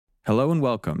Hello and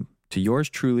welcome to yours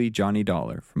truly, Johnny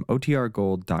Dollar from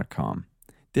OTRGold.com.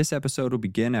 This episode will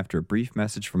begin after a brief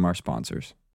message from our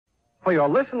sponsors. For your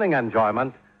listening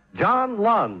enjoyment, John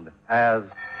Lund as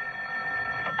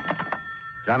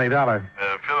Johnny Dollar.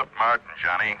 Philip Martin,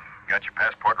 Johnny. Got your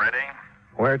passport ready?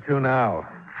 Where to now?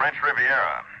 French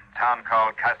Riviera, town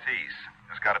called Cassis.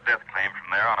 Just got a death claim from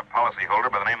there on a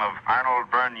policyholder by the name of Arnold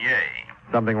Bernier.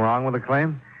 Something wrong with the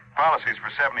claim? Policy's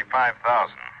for $75,000.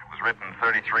 It was written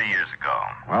 33 years ago.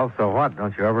 Well, so what?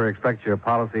 Don't you ever expect your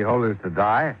policyholders to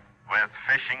die? With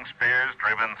fishing spears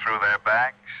driven through their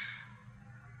backs?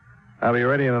 I'll be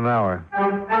ready in an hour.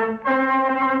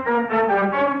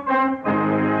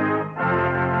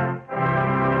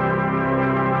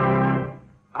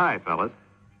 Hi, fellas.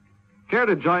 Care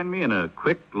to join me in a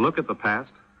quick look at the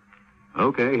past?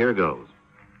 Okay, here goes.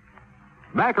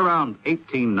 Back around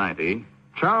 1890,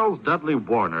 Charles Dudley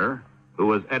Warner, who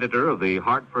was editor of the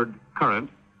Hartford Courant,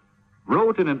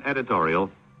 wrote in an editorial,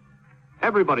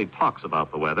 "Everybody talks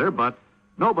about the weather, but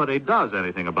nobody does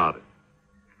anything about it."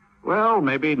 Well,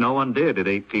 maybe no one did in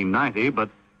 1890, but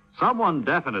someone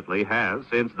definitely has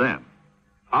since then.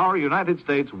 Our United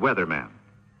States weatherman.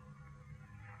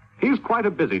 He's quite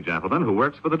a busy gentleman who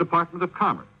works for the Department of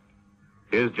Commerce.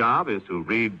 His job is to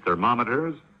read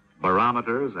thermometers,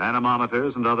 barometers,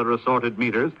 anemometers, and other assorted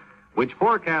meters which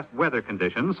forecast weather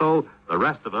conditions so the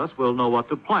rest of us will know what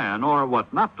to plan or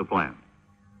what not to plan,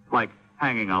 like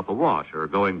hanging out the wash or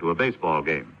going to a baseball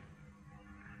game.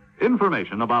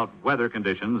 Information about weather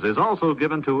conditions is also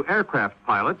given to aircraft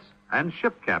pilots and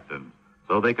ship captains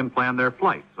so they can plan their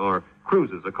flights or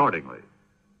cruises accordingly.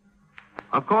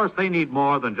 Of course, they need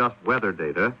more than just weather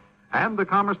data, and the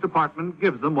Commerce Department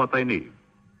gives them what they need.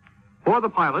 For the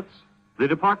pilots, the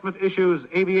department issues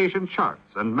aviation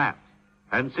charts and maps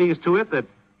and sees to it that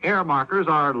air markers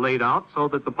are laid out so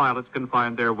that the pilots can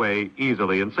find their way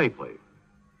easily and safely.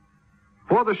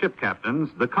 For the ship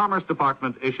captains, the Commerce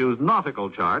Department issues nautical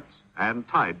charts and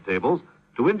tide tables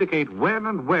to indicate when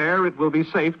and where it will be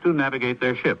safe to navigate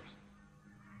their ships.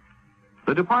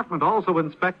 The department also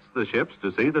inspects the ships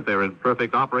to see that they're in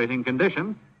perfect operating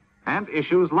condition and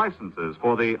issues licenses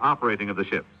for the operating of the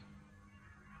ships.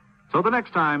 So the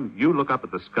next time you look up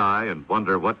at the sky and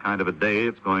wonder what kind of a day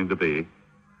it's going to be,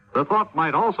 the thought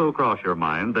might also cross your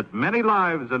mind that many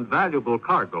lives and valuable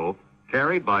cargo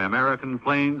carried by American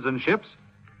planes and ships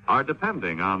are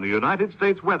depending on the United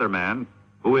States weatherman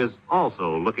who is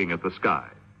also looking at the sky.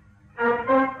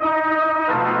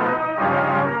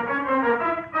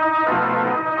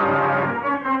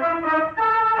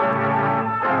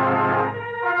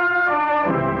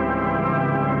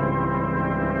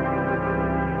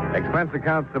 Expense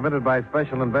account submitted by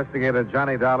Special Investigator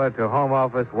Johnny Dollar to Home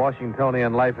Office,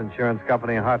 Washingtonian Life Insurance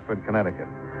Company, Hartford, Connecticut.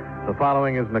 The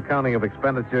following is an accounting of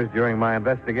expenditures during my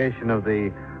investigation of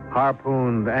the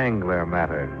harpooned angler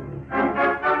matter.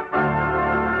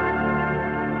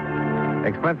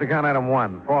 Expense account item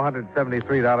 1,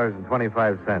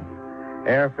 $473.25.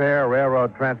 Airfare,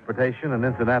 railroad transportation, and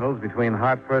incidentals between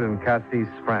Hartford and Cassis,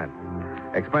 France.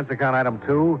 Expense account item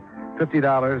 2,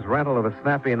 $50 rental of a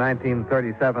snappy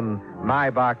 1937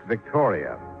 Maybach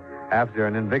Victoria. After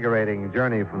an invigorating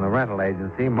journey from the rental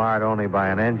agency, marred only by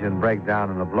an engine breakdown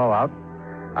and a blowout,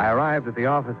 I arrived at the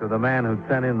office of the man who'd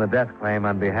sent in the death claim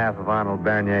on behalf of Arnold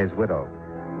Bernier's widow.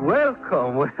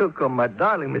 Welcome, my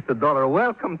darling Mr. Dollar.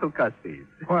 Welcome to Cassis.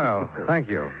 Well, thank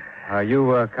you. Are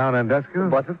you Count Andescu?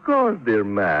 But of course, dear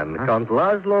man, Count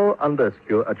Laszlo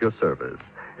Andescu at your service.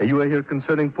 You are here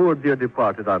concerning poor dear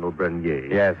departed Arnold Bernier.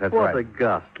 Yes, that's what right. What a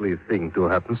ghastly thing to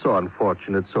happen. So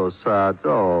unfortunate, so sad.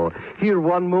 Oh, here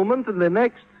one moment and the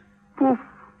next, poof.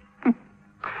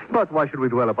 But why should we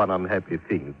dwell upon unhappy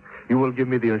things? You will give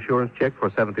me the insurance check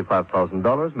for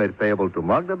 $75,000 made payable to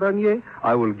Magda Bernier.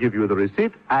 I will give you the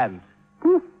receipt and,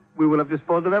 poof, we will have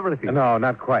disposed of everything. No,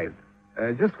 not quite.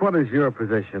 Just what is your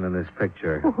position in this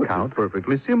picture, Count? It's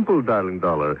perfectly simple, darling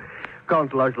Dollar.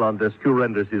 Count Laszlo Andescu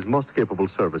renders his most capable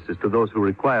services to those who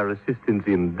require assistance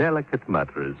in delicate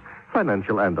matters,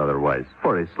 financial and otherwise,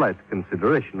 for a slight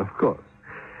consideration, of course.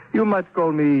 You might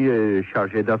call me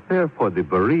chargé d'affaires for the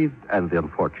bereaved and the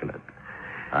unfortunate.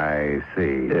 I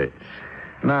see. Yes.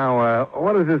 Now,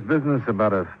 what is this business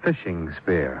about a fishing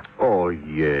spear? Oh,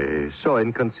 yes. So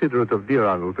inconsiderate of dear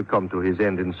Arnold to come to his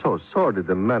end in so sordid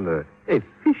a manner. A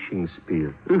fishing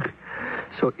spear. Ugh.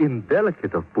 So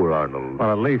indelicate of poor Arnold.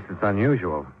 Well, at least it's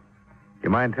unusual. You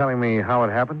mind telling me how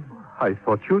it happened? I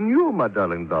thought you knew, my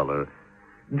darling Dollar.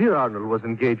 Dear Arnold was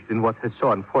engaged in what has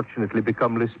so unfortunately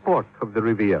become the sport of the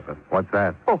Riviera. What's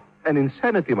that? Oh, an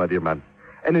insanity, my dear man.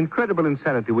 An incredible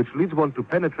insanity which leads one to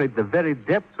penetrate the very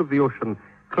depths of the ocean,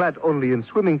 clad only in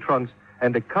swimming trunks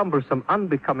and a cumbersome,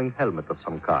 unbecoming helmet of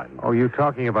some kind. Oh, you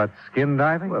talking about skin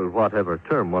diving? Well, whatever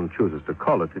term one chooses to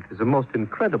call it, it is a most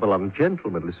incredible,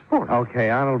 ungentlemanly sport. Okay,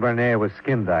 Arnold Bernier was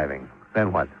skin diving.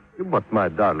 Then what? But, my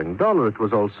darling Dollar, it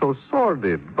was all so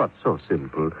sordid, but so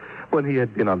simple. When he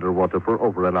had been underwater for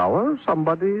over an hour,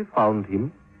 somebody found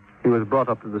him. He was brought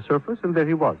up to the surface, and there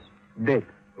he was, dead.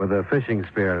 With a fishing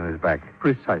spear in his back.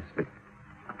 Precisely.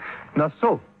 Now,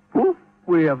 so, woof,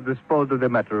 we have disposed of the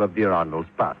matter of dear Arnold's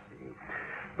passing.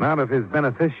 Not if his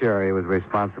beneficiary was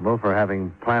responsible for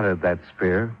having planted that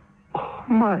spear. Oh,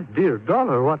 my dear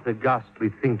Dollar, what a ghastly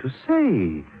thing to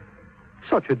say.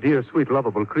 Such a dear, sweet,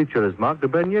 lovable creature as Marc de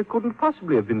Bernier couldn't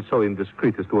possibly have been so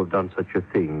indiscreet as to have done such a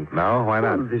thing. No, why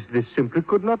not? Well, this simply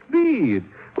could not be.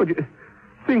 Would you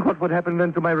think what would happen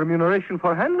then to my remuneration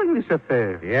for handling this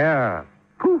affair? Yeah.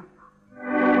 Poof.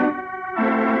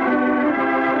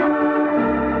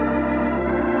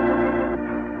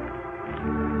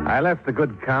 I left the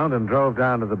good count and drove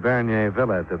down to the Bernier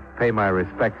villa to pay my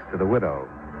respects to the widow.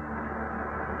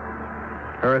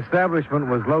 Her establishment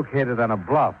was located on a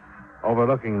bluff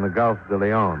overlooking the Gulf de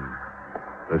Leon.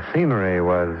 The scenery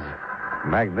was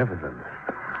magnificent.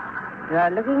 You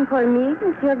are looking for me,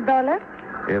 Monsieur Dollar?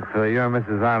 If you're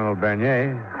Mrs. Arnold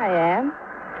Bernier. I am.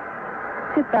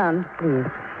 Sit down, please.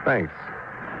 Thanks.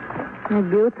 A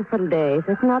beautiful day, is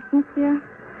it not, Monsieur?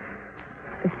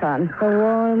 The sun so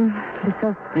warm, the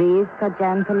soft breeze so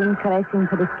gentle and caressing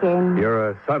to the skin. You're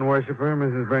a sun worshiper,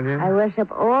 Mrs. Bernier? I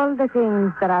worship all the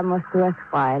things that are most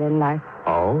worthwhile in life.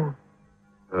 Oh?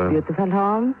 Beautiful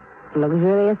homes,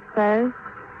 luxurious furs,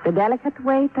 the delicate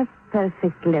weight of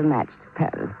perfectly matched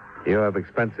pearls. You have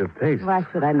expensive taste. Why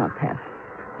should I not have?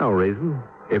 No reason,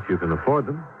 if you can afford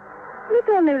them. It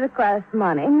only requires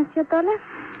money, Monsieur Dollar.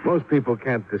 Most people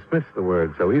can't dismiss the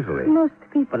word so easily. Most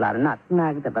people are not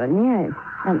Marc de Bernier.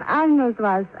 And Arnold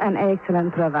was an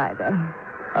excellent provider.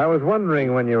 I was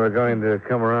wondering when you were going to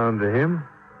come around to him.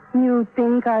 You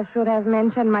think I should have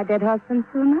mentioned my dead husband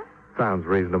sooner? Sounds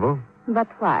reasonable. But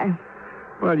why?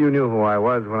 Well, you knew who I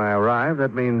was when I arrived.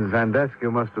 That means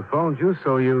Zandescu must have phoned you,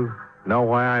 so you know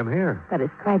why I'm here. That is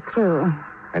quite true.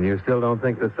 And you still don't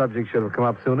think the subject should have come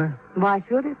up sooner? Why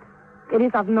should it? It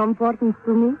is of no importance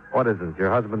to me. What is it, your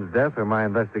husband's death or my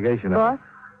investigation of Both?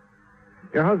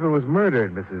 it? Your husband was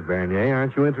murdered, Mrs. Bernier.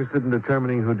 Aren't you interested in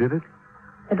determining who did it?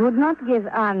 It would not give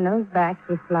Arnold back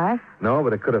his life. No,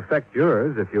 but it could affect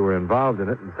yours if you were involved in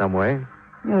it in some way.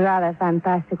 A rather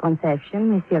fantastic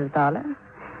conception, Monsieur Dollar.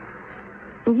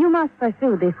 If you must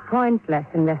pursue this pointless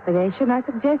investigation, I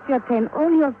suggest you obtain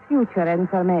all your future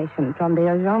information from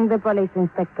the agent de police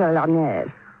Inspector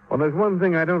Lanier. Well, there's one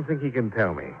thing I don't think he can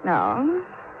tell me. No?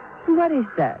 What is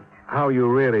that? How you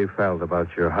really felt about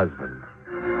your husband.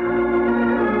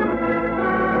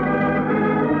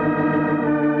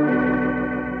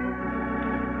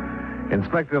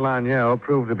 Inspector Lanier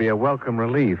proved to be a welcome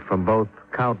relief from both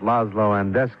Count Laszlo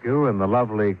Andescu and the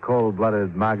lovely,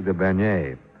 cold-blooded Marc de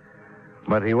Bernier.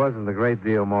 But he wasn't a great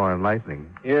deal more enlightening.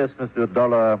 Yes, Mr.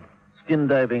 Dollar. Skin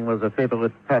diving was a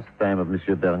favorite pastime of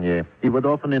Monsieur Bernier. He would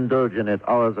often indulge in it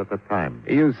hours at a time.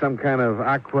 He used some kind of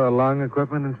aqua lung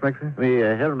equipment, Inspector?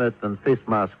 A helmet and face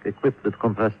mask equipped with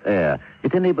compressed air.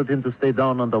 It enabled him to stay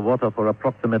down underwater for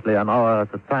approximately an hour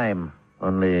at a time.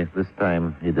 Only this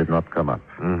time he did not come up.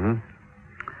 Mm-hmm.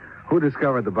 Who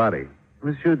discovered the body?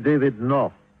 Monsieur David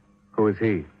North, Who is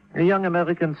he? a young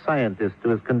American scientist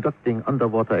who is conducting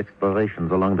underwater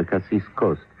explorations along the Cassis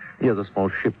coast. He has a small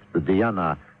ship, the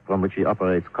Diana, from which he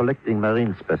operates, collecting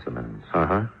marine specimens.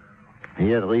 Uh-huh. He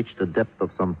had reached a depth of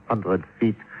some 100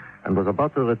 feet and was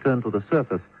about to return to the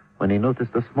surface when he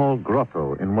noticed a small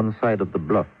grotto in one side of the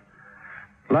bluff.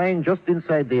 Lying just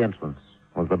inside the entrance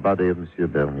was the body of Monsieur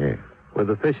Bernier. With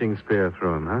a fishing spear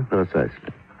through him, huh?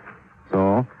 Precisely.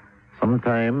 So,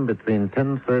 sometime between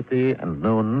 10:30 and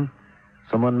noon,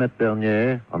 someone met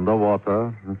Bernier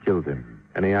underwater and killed him.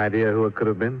 Any idea who it could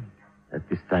have been? At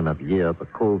this time of year, the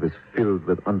cove is filled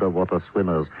with underwater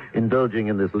swimmers, indulging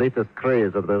in this latest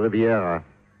craze of the Riviera.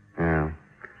 Yeah.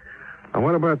 And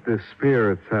what about this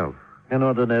spear itself? An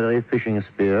ordinary fishing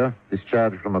spear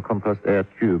discharged from a compressed air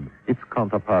tube. Its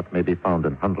counterpart may be found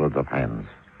in hundreds of hands.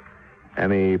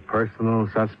 Any personal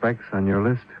suspects on your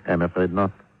list? I'm afraid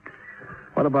not.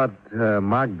 What about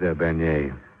Marc de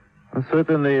Bernier?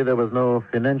 Certainly, there was no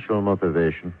financial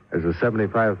motivation. There's a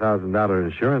 $75,000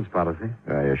 insurance policy.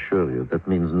 I assure you, that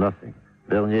means nothing.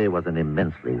 Bernier was an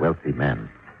immensely wealthy man.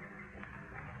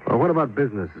 Well, what about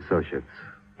business associates?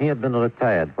 He had been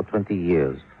retired for 20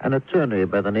 years. An attorney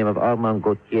by the name of Armand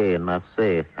Gauthier in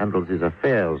Marseille handles his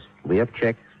affairs. We have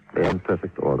checks. They're in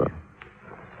perfect order.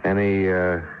 Any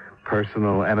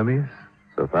personal enemies?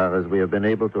 So far as we have been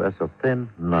able to ascertain,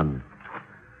 none.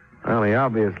 Well, he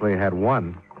obviously had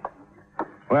one.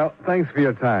 Well, thanks for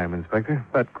your time, Inspector.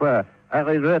 But, I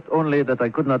regret only that I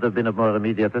could not have been of more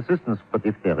immediate assistance. But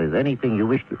if there is anything you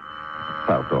wish to...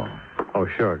 Pardon. Oh,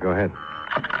 sure. Go ahead.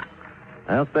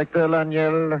 Inspector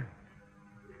Laniel.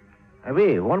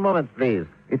 Oui, one moment, please.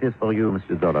 It is for you,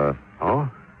 Monsieur Dollar. Oh,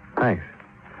 thanks.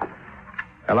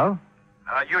 Hello?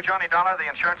 You Johnny Dollar, the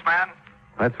insurance man?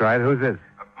 That's right. Who's this?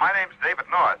 My name's David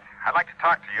North. I'd like to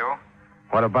talk to you.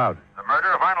 What about? The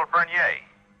murder of Arnold Bernier.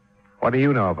 What do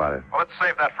you know about it? Well, let's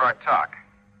save that for our talk.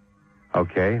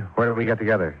 Okay. Where do we get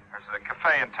together? There's a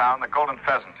cafe in town, the Golden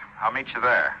Pheasant. I'll meet you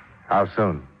there. How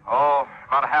soon? Oh,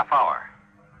 about a half hour.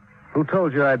 Who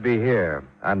told you I'd be here?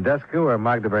 Andescu or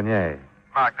Magda Bernier?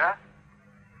 Magda?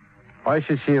 Why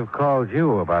should she have called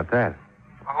you about that?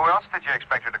 Well, who else did you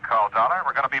expect her to call, Dollar?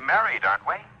 We're going to be married, aren't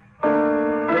we?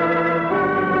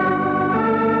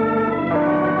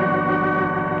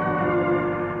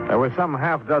 There were some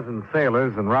half-dozen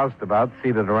sailors and roustabouts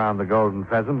seated around the Golden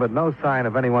Pheasant, but no sign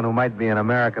of anyone who might be an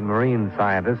American marine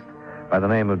scientist by the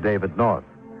name of David North.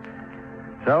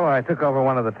 So I took over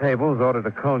one of the tables, ordered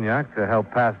a cognac to help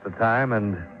pass the time,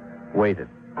 and waited.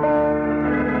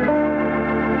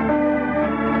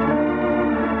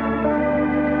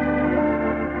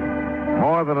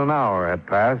 More than an hour had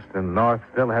passed, and North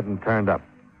still hadn't turned up.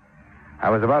 I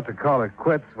was about to call it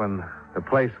quits when the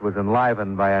place was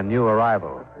enlivened by a new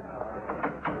arrival.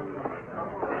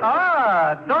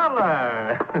 Ah,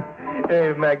 Dollar!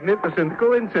 A magnificent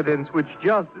coincidence which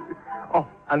just... Oh,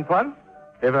 Antoine?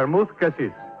 A vermouth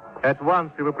cassis. At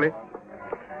once, s'il vous plaît.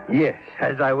 Yes,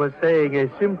 as I was saying, a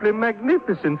simply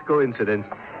magnificent coincidence.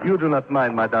 You do not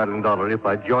mind, my darling Dollar, if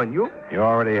I join you? You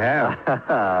already have.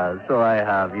 So I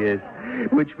have, yes.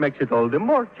 Which makes it all the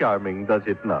more charming, does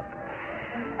it not?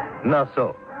 Now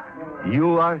so,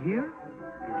 you are here?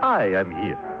 I am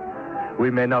here. We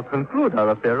may now conclude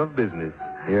our affair of business.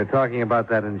 You're talking about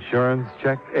that insurance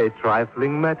check? A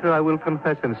trifling matter, I will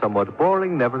confess, and somewhat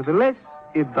boring. Nevertheless,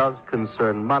 it does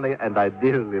concern money, and I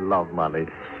dearly love money.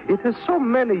 It has so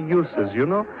many uses, you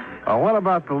know. What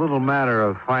about the little matter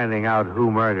of finding out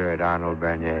who murdered Arnold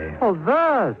Bernier? Oh,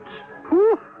 that.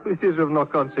 Whew, it is of no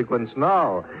consequence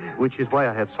now, which is why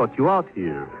I have sought you out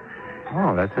here.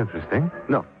 Oh, that's interesting.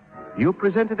 No, you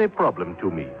presented a problem to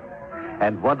me.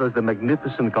 And what does the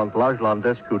magnificent Count Lars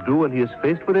Landescu do when he is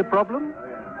faced with a problem?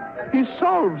 He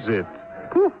solves it.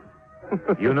 Whew.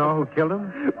 You know who killed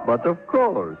him? But of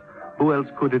course. Who else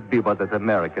could it be but that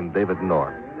American David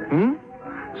North?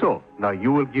 So, now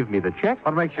you will give me the check.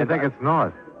 What makes you think it's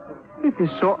North? It is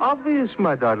so obvious,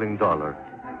 my darling Dollar.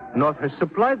 North has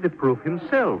supplied the proof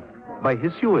himself by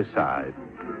his suicide.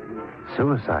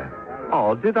 Suicide?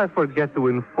 Oh, did I forget to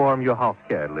inform you how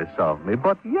careless of me?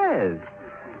 But yes,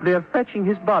 they are fetching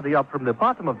his body up from the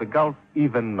bottom of the Gulf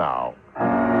even now.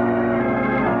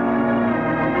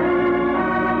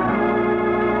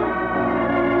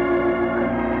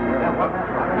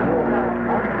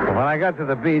 When I got to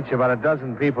the beach, about a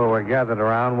dozen people were gathered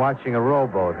around watching a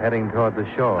rowboat heading toward the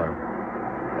shore.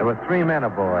 There were 3 men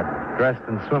aboard, dressed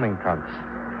in swimming trunks,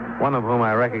 one of whom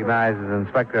I recognized as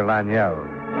Inspector Laniel.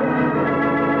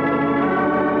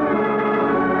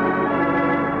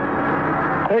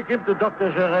 Take him to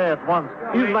Dr. Geret at once.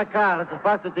 Use my car. It's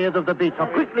fast at the end of the beach. Now,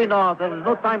 quickly now. There is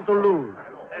no time to lose.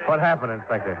 What happened,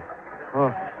 Inspector?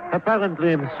 Oh,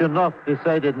 apparently, Monsieur North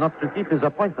decided not to keep his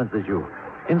appointment with you.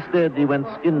 Instead, he went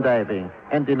skin diving,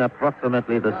 and in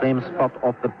approximately the same spot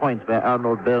off the point where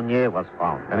Arnold Bernier was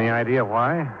found. Any idea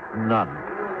why? None.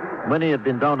 When he had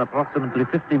been down approximately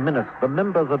 50 minutes, the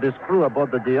members of his crew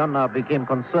aboard the Diana became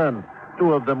concerned.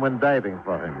 2 of them went diving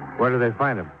for him. Where did they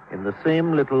find him? In the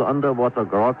same little underwater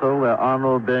grotto where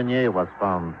Arnold Bernier was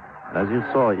found. As you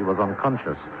saw, he was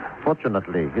unconscious.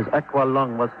 Fortunately, his aqua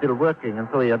lung was still working, and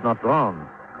so he had not drowned.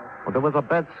 But there was a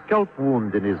bad scalp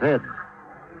wound in his head.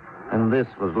 And this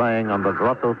was lying on the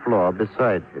grotto floor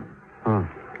beside him.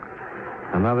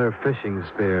 Another fishing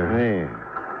spear. Hey.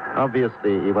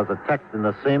 Obviously, he was attacked in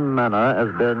the same manner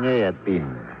as Bernier had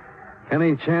been.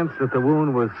 Any chance that the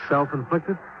wound was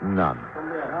self-inflicted? None.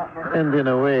 And in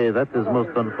a way, that is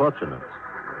most unfortunate.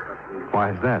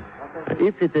 Why is that?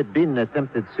 If it had been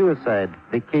attempted suicide,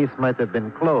 the case might have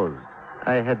been closed.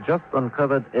 I had just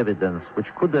uncovered evidence which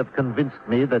could have convinced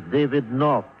me that David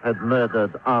North had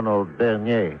murdered Arnold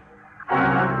Bernier.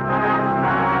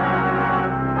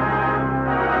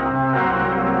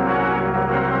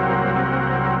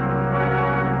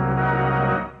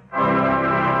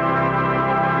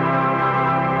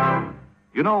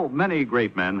 You know, many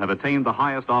great men have attained the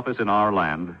highest office in our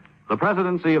land, the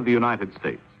presidency of the United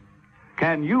States.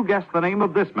 Can you guess the name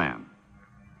of this man?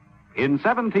 In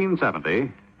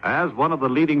 1770, as one of the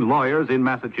leading lawyers in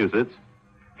Massachusetts,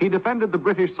 he defended the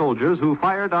British soldiers who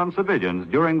fired on civilians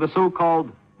during the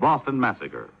so-called Boston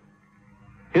Massacre.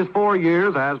 His 4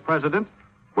 years as president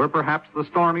were perhaps the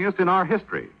stormiest in our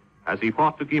history, as he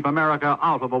fought to keep America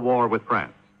out of a war with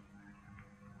France.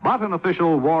 But an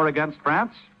official war against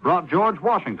France brought George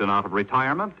Washington out of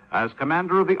retirement as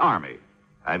commander of the army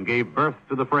and gave birth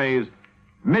to the phrase,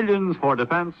 "Millions for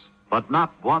defense, but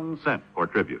not 1 cent for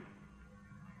tribute."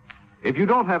 If you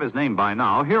don't have his name by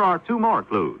now, here are 2 more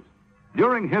clues.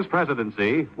 During his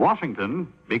presidency, Washington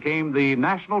became the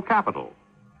national capital,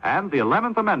 and the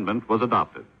 11th Amendment was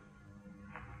adopted.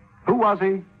 Who was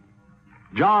he?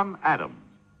 John Adams,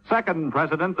 2nd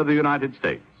President of the United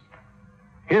States.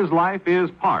 His life is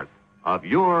part of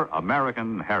your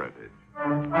American heritage.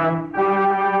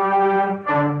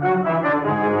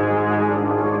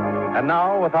 And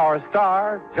now, with our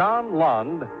star, John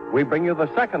Lund, we bring you the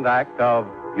second act of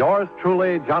Yours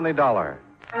Truly, Johnny Dollar.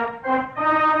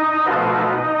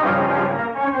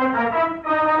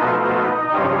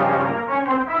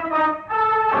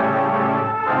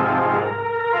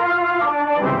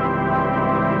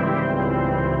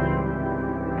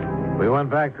 We went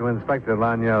back to Inspector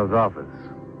Lanyell's office,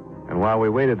 and while we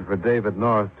waited for David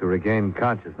North to regain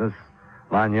consciousness,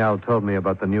 Lanyell told me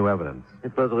about the new evidence.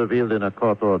 It was revealed in a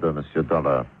court order, Monsieur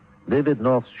Dollar. David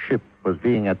North's ship was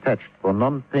being attached for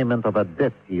non-payment of a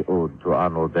debt he owed to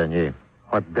Arnold Bernier.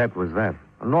 What debt was that?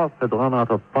 North had run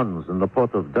out of funds in the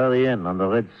port of Darien on the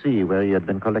Red Sea, where he had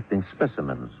been collecting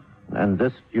specimens. And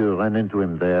Despieux ran into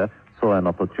him there, saw an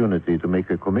opportunity to make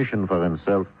a commission for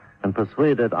himself, and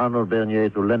persuaded Arnold Bernier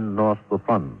to lend North the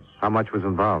funds. How much was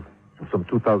involved? Some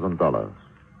 $2,000.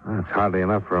 That's hardly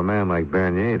enough for a man like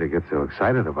Bernier to get so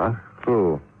excited about.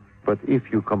 True. But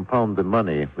if you compound the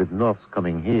money with North's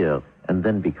coming here and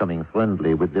then becoming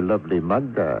friendly with the lovely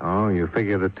Magda... Oh, you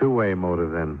figured a two-way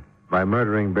motive then. By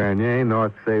murdering Bernier,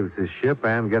 North saves his ship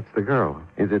and gets the girl.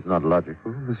 Is it not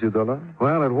logical, Monsieur Dollar?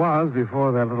 Well, it was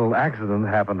before that little accident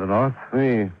happened to North.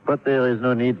 Oui, but there is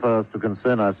no need for us to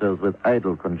concern ourselves with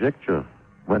idle conjecture.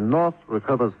 When North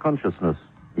recovers consciousness,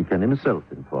 he can himself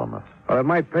inform us. Well, it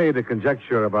might pay to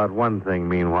conjecture about one thing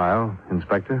meanwhile,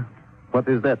 Inspector. What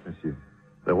is that, Monsieur?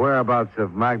 The whereabouts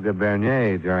of Magda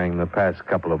Bernier during the past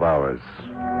couple of hours.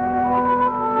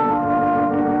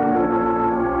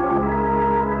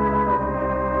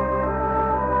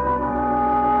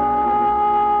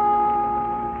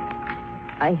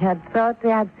 I had thought we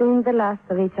had seen the last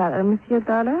of each other, Monsieur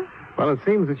Dollar. Well, it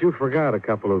seems that you forgot a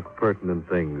couple of pertinent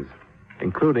things,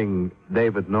 including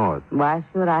David North. Why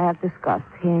should I have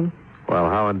discussed him? Well,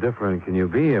 how indifferent can you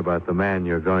be about the man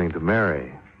you're going to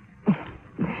marry?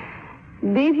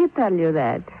 Did he tell you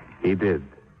that? He did.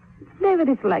 David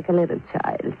is like a little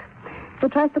child who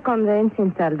tries to convince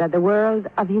himself that the world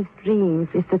of his dreams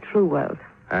is the true world.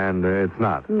 And it's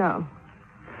not. No.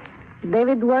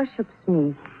 David worships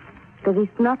me. There is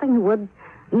nothing he would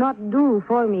not do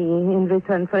for me in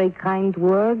return for a kind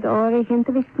word or a hint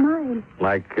of a smile.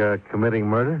 Like committing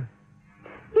murder?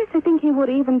 Yes, I think he would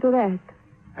even do that.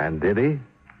 And did he?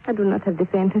 I do not have the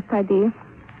faintest idea.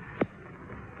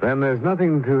 Then there's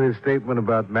nothing to his statement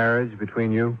about marriage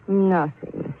between you?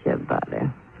 Nothing, Monsieur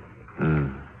Dollar.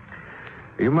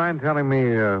 Do you mind telling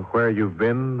me where you've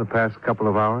been the past couple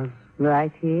of hours?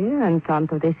 Right here in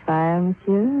front of this fire,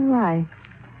 Monsieur. Why?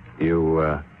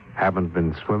 You haven't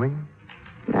been swimming?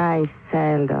 I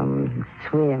seldom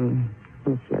swim,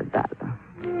 Monsieur Dollar.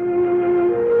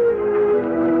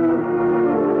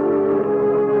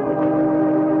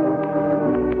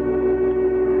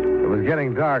 It was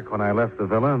getting dark when I left the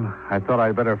villa, and I thought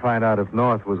I'd better find out if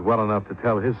North was well enough to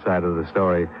tell his side of the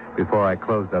story before I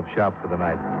closed up shop for the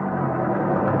night.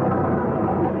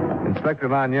 Inspector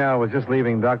Lanyell was just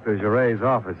leaving Dr. Girat's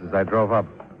office as I drove up.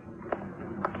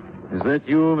 Is that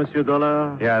you, Monsieur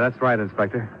Dollar? Yeah, that's right,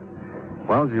 Inspector.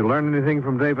 Well, did you learn anything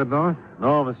from David North?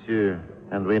 No, Monsieur,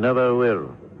 and we never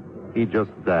will. He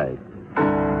just died.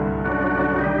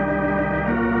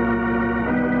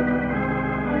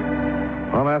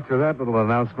 Well, after that little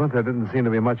announcement, there didn't seem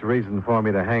to be much reason for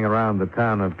me to hang around the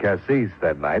town of Cassis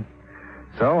that night.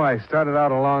 So I started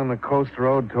out along the coast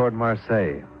road toward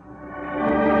Marseille.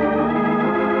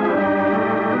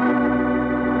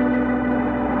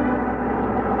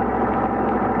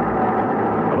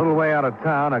 A little way out of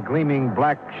town, a gleaming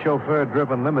black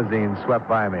chauffeur-driven limousine swept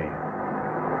by me.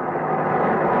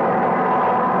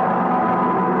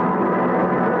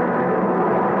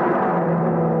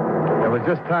 It was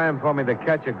just time for me to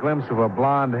catch a glimpse of a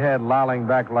blonde head lolling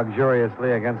back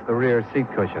luxuriously against the rear seat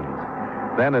cushions.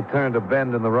 Then it turned a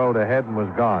bend in the road ahead and was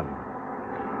gone.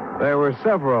 There were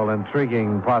several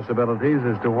intriguing possibilities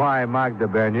as to why Magda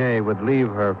Bernier would leave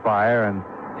her fire and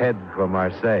head for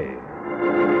Marseille.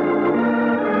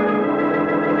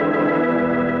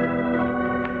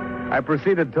 I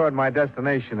proceeded toward my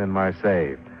destination in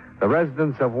Marseille, the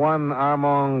residence of one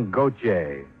Armand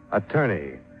Gauthier,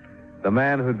 attorney, the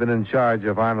man who'd been in charge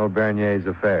of Arnold Bernier's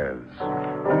affairs.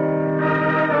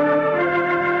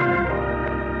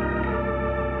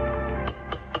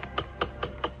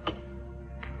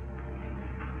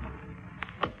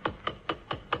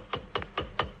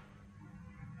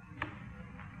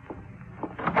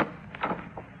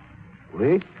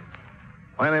 Oui?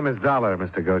 My name is Dollar,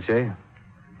 Mr. Gauthier.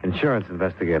 Insurance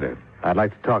investigator. I'd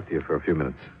like to talk to you for a few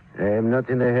minutes. I am not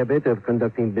in the habit of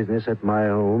conducting business at my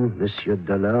home, Monsieur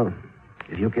Dollar.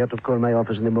 If you care to call my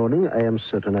office in the morning, I am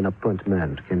certain an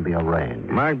appointment can be arranged.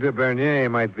 Magda Bernier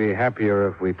might be happier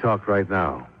if we talk right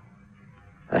now.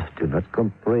 I do not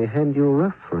comprehend your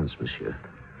reference, monsieur.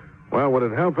 Well, would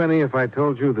it help any if I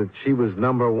told you that she was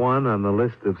number one on the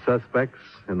list of suspects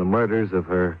in the murders of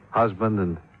her husband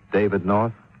and David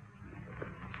North?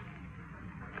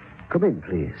 Come in,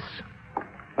 please.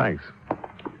 Thanks.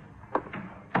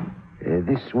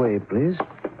 This way, please.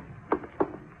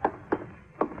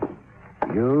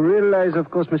 You realize, of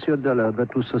course, Monsieur Dollar,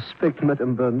 that to suspect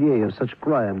Madame Bernier of such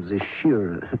crimes is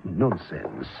sheer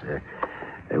nonsense.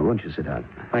 Won't you sit down?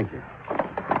 Thank you.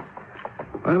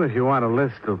 Well, if you want a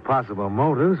list of possible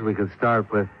motives, we could start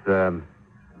with,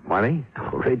 money?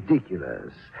 Oh,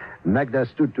 ridiculous. Magda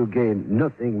stood to gain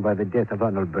nothing by the death of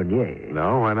Arnold Bernier.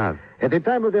 No, why not? At the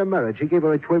time of their marriage, he gave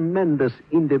her a tremendous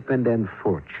independent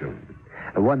fortune.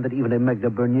 One that even a Magda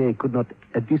Bernier could not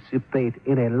dissipate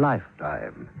in a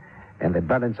lifetime. And the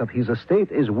balance of his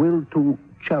estate is willed to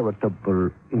charitable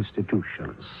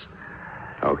institutions.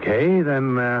 Okay,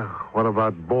 then what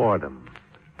about boredom?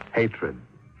 Hatred?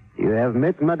 You have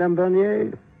met Madame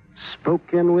Bernier?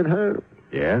 Spoken with her?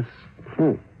 Yes.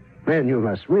 Then you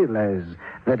must realize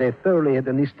that a thoroughly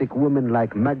hedonistic woman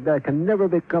like Magda can never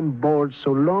become bored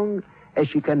so long as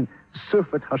she can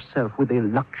surfeit herself with the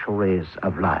luxuries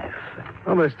of life.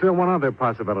 Well, there's still one other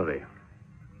possibility.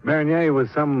 Bernier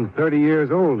was some 30 years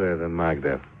older than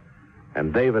Magda.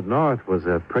 And David North was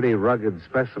a pretty rugged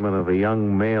specimen of a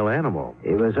young male animal.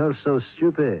 He was also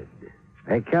stupid.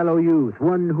 A callow youth,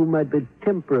 one who might be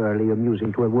temporarily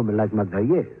amusing to a woman like Magda,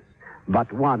 yes.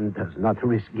 But one does not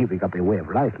risk giving up a way of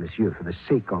life, monsieur, for the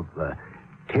sake of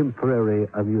temporary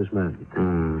amusement.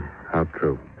 How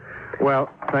true. Well,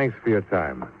 thanks for your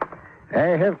time.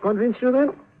 I have convinced you, then?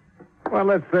 Well,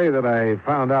 let's say that I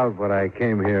found out what I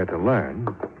came here to learn.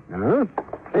 Huh?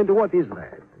 And what is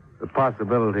that? The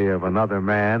possibility of another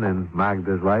man in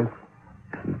Magda's life.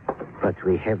 But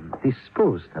we have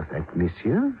disposed of that,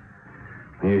 monsieur.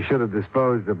 You should have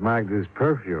disposed of Magda's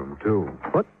perfume, too.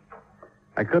 What?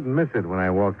 I couldn't miss it when I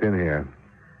walked in here.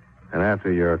 And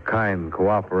after your kind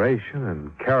cooperation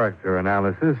and character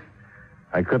analysis,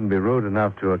 I couldn't be rude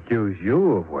enough to accuse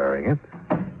you of wearing it.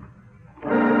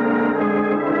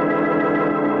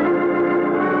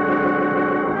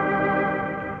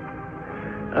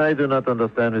 I do not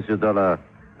understand, Monsieur Dollar.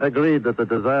 Agreed that the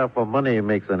desire for money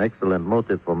makes an excellent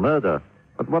motive for murder.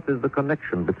 But what is the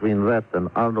connection between that and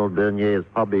Arnold Bernier's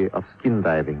hobby of skin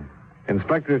diving?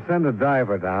 Inspector, send a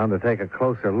diver down to take a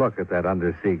closer look at that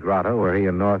undersea grotto where he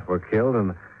and North were killed,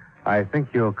 and I think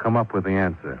you'll come up with the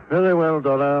answer. Very well,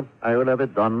 Dollar. I will have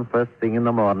it done first thing in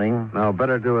the morning. No,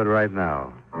 better do it right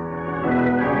now.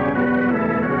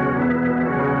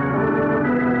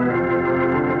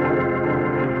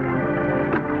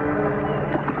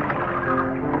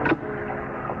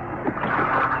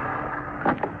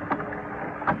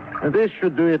 This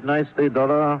should do it nicely,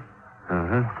 Dollar.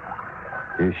 Uh-huh.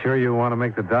 You sure you want to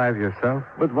make the dive yourself?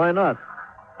 But why not?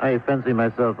 I fancy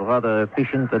myself rather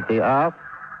efficient at the art,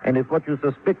 and if what you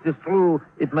suspect is true,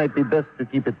 it might be best to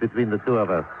keep it between the two of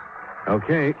us.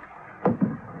 Okay.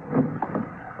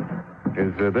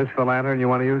 Is this the lantern you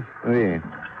want to use? Oui.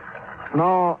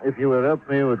 Now, if you will help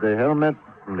me with the helmet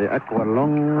and the aqua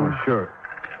lung. Oh, sure.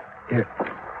 Here.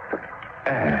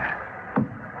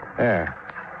 There.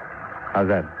 How's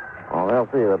that? Oh, I'll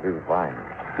see. That'll be fine.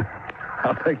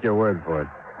 I'll take your word for it.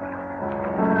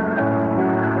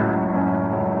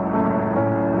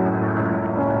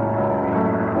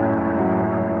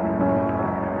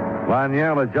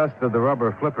 Laniel adjusted the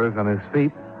rubber flippers on his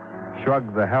feet,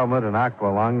 shrugged the helmet and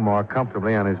aqualung more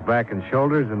comfortably on his back and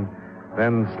shoulders, and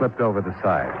then slipped over the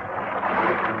side.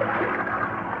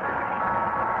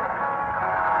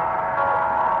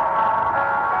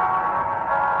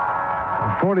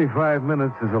 "45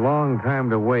 minutes is a long time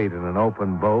to wait in an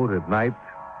open boat at night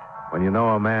when when you know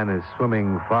a man is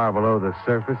swimming far below the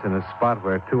surface in a spot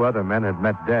where 2 other men had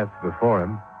met death before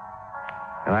him.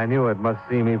 And I knew it must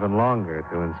seem even longer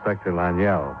to Inspector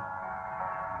Laniel.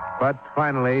 But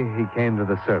finally, he came to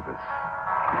the surface.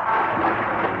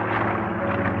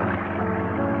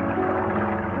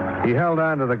 He held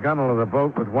on to the gunwale of the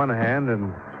boat with one hand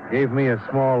and gave me a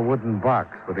small wooden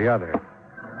box with the other.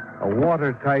 A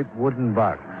watertight wooden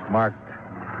box marked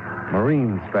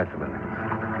marine specimens.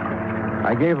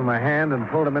 I gave him a hand and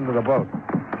pulled him into the boat.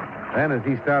 Then, as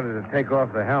he started to take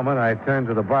off the helmet, I turned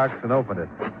to the box and opened it.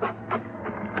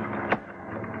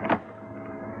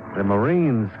 The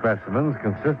marine specimens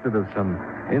consisted of some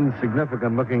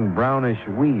insignificant-looking brownish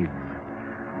weeds.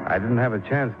 I didn't have a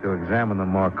chance to examine them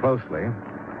more closely.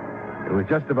 It was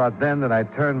just about then that I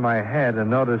turned my head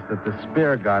and noticed that the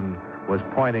spear gun was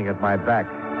pointing at my back.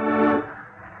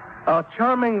 How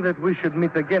charming that we should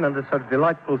meet again under such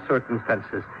delightful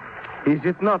circumstances. Is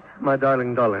it not, my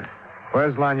darling Dollar?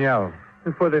 Where's Laniel?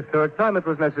 For the 3rd time, it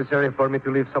was necessary for me to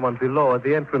leave someone below at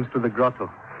the entrance to the grotto.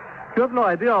 You have no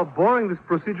idea how boring this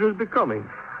procedure is becoming.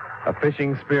 A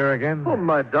fishing spear again? Oh,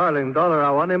 my darling Dollar,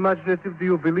 how unimaginative do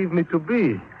you believe me to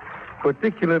be?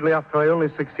 Particularly after I only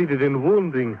succeeded in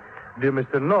wounding dear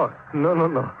Mr. North. No.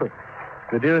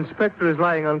 The dear inspector is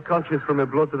lying unconscious from a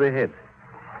blow to the head.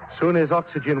 Soon his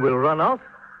oxygen will run out,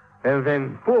 and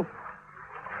then, poof.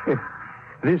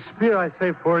 This spear I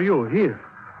save for you, here,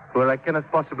 where I cannot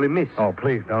possibly miss. Oh,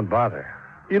 please, don't bother.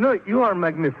 You know, you are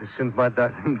magnificent, my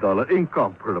darling Dollar,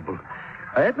 incomparable.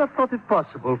 I had not thought it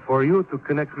possible for you to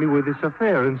connect me with this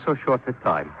affair in so short a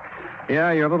time.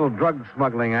 Yeah, your little drug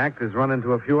smuggling act has run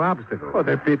into a few obstacles. What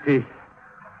a pity.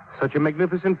 Such a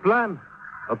magnificent plan.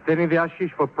 Obtaining the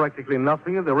hashish for practically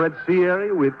nothing in the Red Sea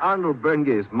area with Arnold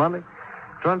Bernier's money,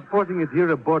 transporting it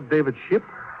here aboard David's ship,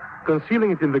 concealing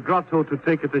it in the grotto to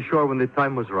take it ashore when the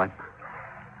time was ripe.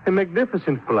 A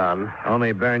magnificent plan.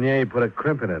 Only Bernier put a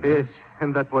crimp in it. Yes,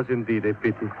 and that was indeed a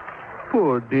pity.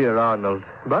 Poor dear Arnold.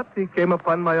 But he came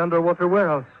upon my underwater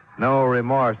warehouse. No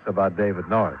remorse about David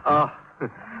North. Ah,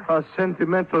 how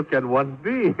sentimental can one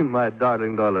be, my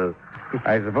darling Dollar?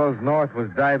 I suppose North was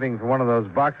diving for one of those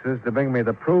boxes to bring me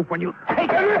the proof when you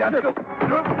take it.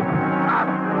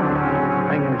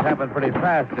 Things happened pretty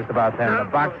fast just about then. The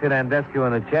box hit Andescu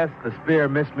in the chest. The spear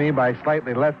missed me by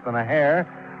slightly less than a hair.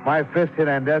 My fist hit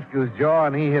Andescu's jaw,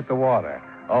 and he hit the water.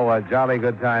 Oh, a jolly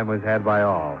good time was had by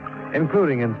all,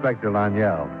 including Inspector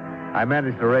Laniel. I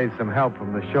managed to raise some help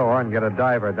from the shore and get a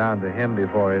diver down to him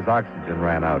before his oxygen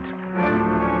ran out.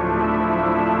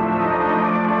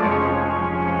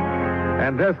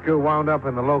 Andescu wound up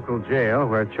in the local jail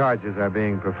where charges are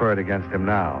being preferred against him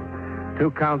now. 2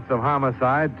 counts of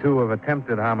homicide, 2 of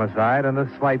attempted homicide, and a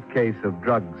slight case of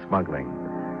drug smuggling.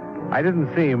 I didn't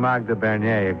see Magda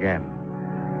Bernier again.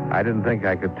 I didn't think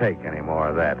I could take any more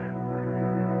of that.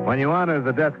 When you honor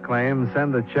the death claim,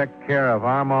 send the check care of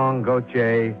Armand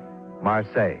Gauthier,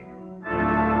 Marseille.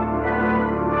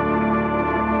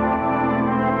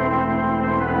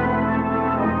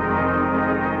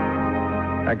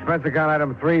 Expense account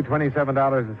item 3,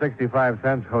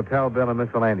 $27.65, hotel bill and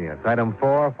miscellaneous. Item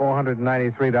 4,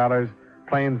 $493,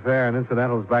 plane fare and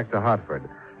incidentals back to Hartford.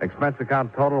 Expense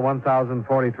account total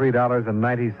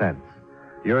 $1,043.90.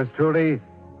 Yours truly,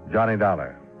 Johnny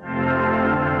Dollar.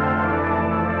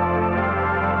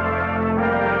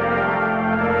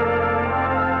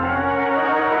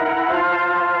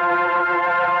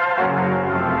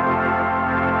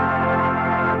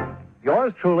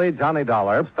 Yours truly, Johnny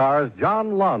Dollar, stars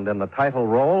John Lund in the title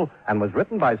role and was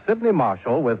written by Sidney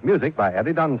Marshall with music by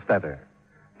Eddie Dunstetter.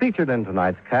 Featured in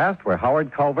tonight's cast were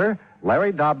Howard Culver,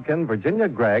 Larry Dobkin, Virginia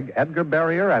Gregg, Edgar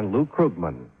Barrier, and Lou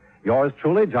Krugman. Yours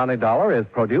truly, Johnny Dollar, is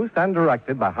produced and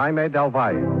directed by Jaime Del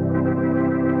Valle.